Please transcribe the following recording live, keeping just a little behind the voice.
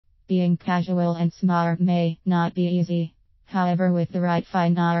Being casual and smart may not be easy. However, with the right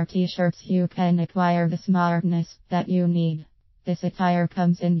fine art t-shirts, you can acquire the smartness that you need. This attire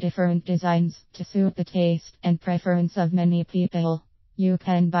comes in different designs to suit the taste and preference of many people. You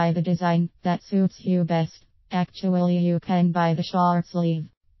can buy the design that suits you best. Actually, you can buy the short sleeve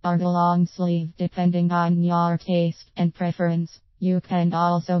or the long sleeve depending on your taste and preference. You can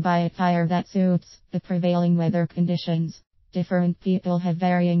also buy attire that suits the prevailing weather conditions. Different people have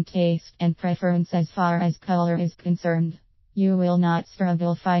varying taste and preference as far as color is concerned. You will not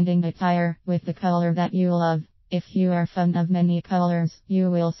struggle finding attire with the color that you love. If you are fond of many colors,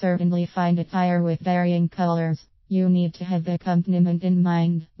 you will certainly find attire with varying colors. You need to have the accompaniment in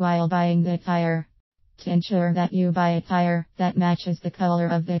mind while buying the attire. To ensure that you buy attire that matches the color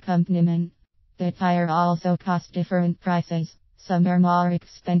of the accompaniment. The attire also costs different prices. Some are more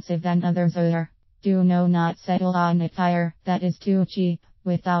expensive than others are. Do not settle on attire that is too cheap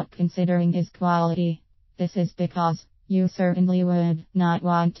without considering its quality. This is because you certainly would not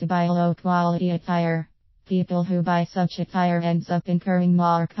want to buy low quality attire. People who buy such attire ends up incurring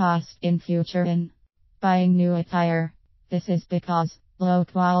more cost in future in buying new attire. This is because low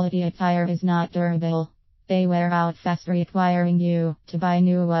quality attire is not durable. They wear out fast, requiring you to buy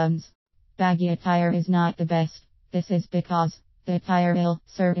new ones. Baggy attire is not the best. This is because the attire will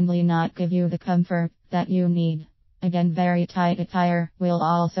certainly not give you the comfort that you need. Again, very tight attire will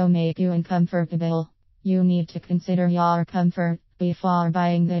also make you uncomfortable. You need to consider your comfort before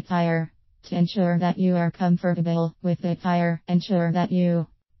buying the attire. To ensure that you are comfortable with the attire, ensure that you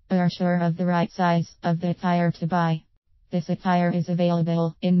are sure of the right size of the attire to buy. This attire is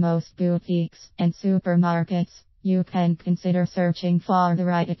available in most boutiques and supermarkets. You can consider searching for the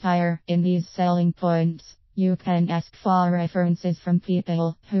right attire in these selling points. You can ask for references from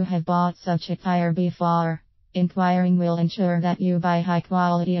people who have bought such attire before. Inquiring will ensure that you buy high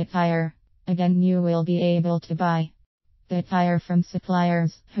quality attire. Again, you will be able to buy the attire from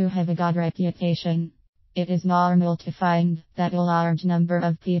suppliers who have a good reputation. It is normal to find that a large number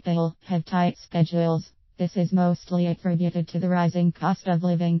of people have tight schedules. This is mostly attributed to the rising cost of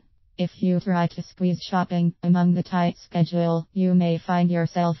living. If you try to squeeze shopping among the tight schedule, you may find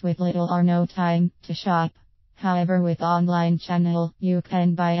yourself with little or no time to shop. However, with online channel, you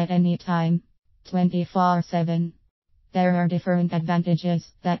can buy at any time, 24/7. There are different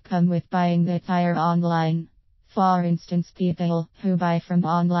advantages that come with buying the attire online. For instance, people who buy from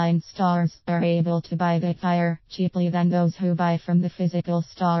online stores are able to buy the attire cheaply than those who buy from the physical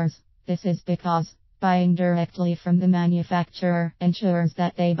stores. This is because buying directly from the manufacturer ensures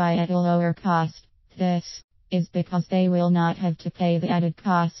that they buy at a lower cost. This is because they will not have to pay the added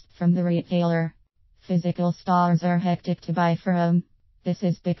cost from the retailer. Physical stores are hectic to buy from. This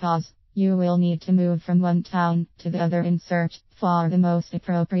is because you will need to move from one town to the other in search for the most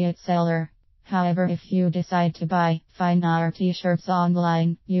appropriate seller. However, if you decide to buy fine art t-shirts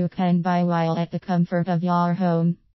online, you can buy while at the comfort of your home.